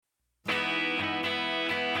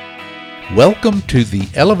Welcome to the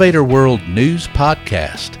Elevator World News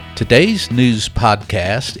Podcast. Today's news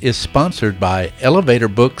podcast is sponsored by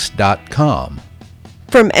ElevatorBooks.com.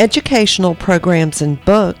 From educational programs and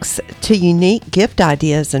books to unique gift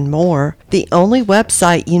ideas and more, the only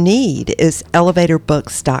website you need is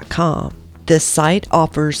ElevatorBooks.com. This site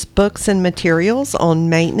offers books and materials on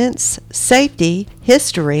maintenance, safety,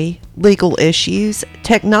 history, legal issues,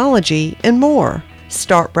 technology, and more.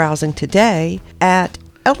 Start browsing today at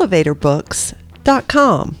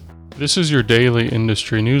ElevatorBooks.com. This is your daily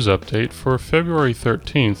industry news update for February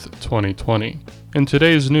 13th, 2020. In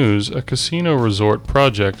today's news, a casino resort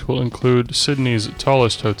project will include Sydney's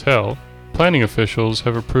tallest hotel. Planning officials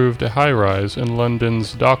have approved a high-rise in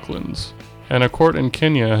London's Docklands. And a court in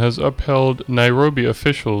Kenya has upheld Nairobi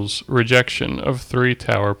officials' rejection of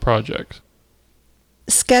three-tower project.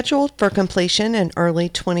 Scheduled for completion in early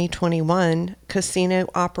 2021, casino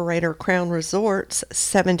operator Crown Resorts'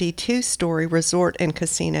 72-story resort and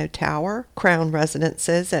casino tower, Crown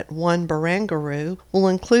Residences at One Barangaroo, will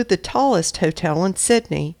include the tallest hotel in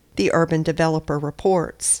Sydney, the urban developer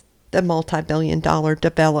reports. The multi-billion-dollar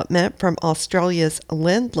development from Australia's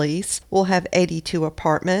Lendlease will have 82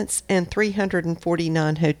 apartments and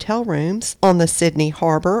 349 hotel rooms on the Sydney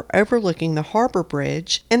Harbour overlooking the Harbour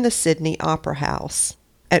Bridge and the Sydney Opera House.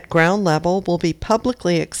 At ground level will be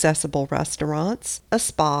publicly accessible restaurants, a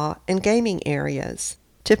spa, and gaming areas.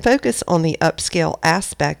 To focus on the upscale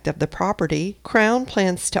aspect of the property, Crown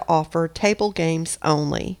plans to offer table games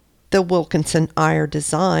only. The Wilkinson Eyre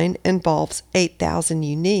design involves 8,000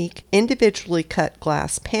 unique, individually cut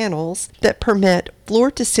glass panels that permit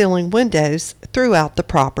floor-to-ceiling windows throughout the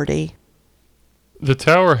property. The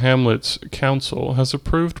Tower Hamlets Council has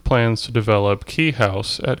approved plans to develop Key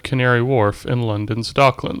House at Canary Wharf in London's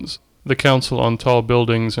Docklands. The Council on Tall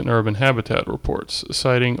Buildings and Urban Habitat reports,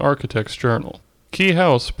 citing Architects Journal. Key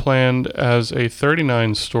House, planned as a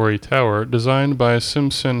 39-story tower designed by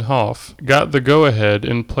Simpson Hoff, got the go-ahead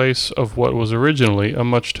in place of what was originally a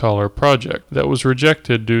much taller project that was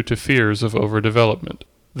rejected due to fears of overdevelopment.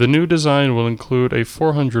 The new design will include a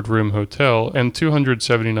 400-room hotel and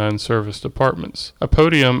 279 serviced apartments, a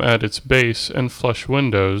podium at its base and flush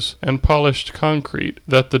windows, and polished concrete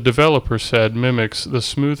that the developer said mimics the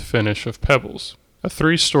smooth finish of pebbles. A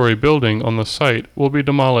 3-story building on the site will be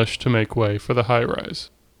demolished to make way for the high-rise.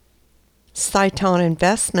 Sciton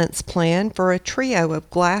Investments' plan for a trio of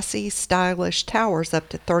glassy, stylish towers up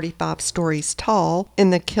to 35 stories tall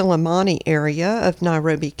in the Kilimani area of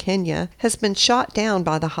Nairobi, Kenya, has been shot down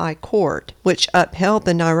by the High Court, which upheld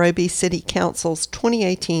the Nairobi City Council's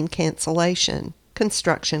 2018 cancellation,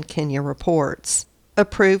 Construction Kenya reports.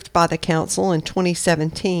 Approved by the council in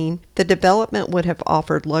 2017, the development would have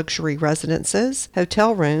offered luxury residences,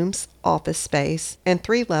 hotel rooms, office space, and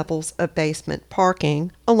 3 levels of basement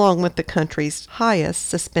parking, along with the country's highest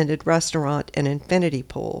suspended restaurant and infinity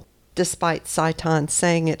pool. Despite Sciton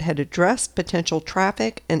saying it had addressed potential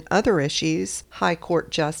traffic and other issues, High Court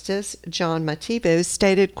Justice John Mativu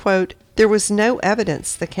stated, quote, "There was no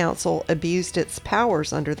evidence the council abused its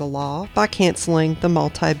powers under the law by canceling the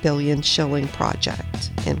multi-billion shilling project,"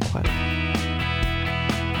 end quote.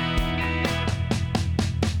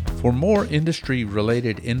 For more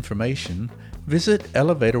industry-related information, visit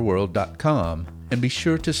ElevatorWorld.com and be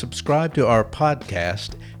sure to subscribe to our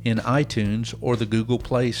podcast in iTunes or the Google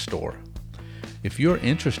Play Store. If you're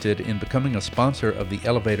interested in becoming a sponsor of the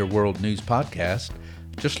Elevator World News Podcast,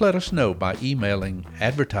 just let us know by emailing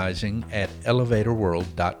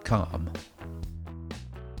advertising@elevatorworld.com.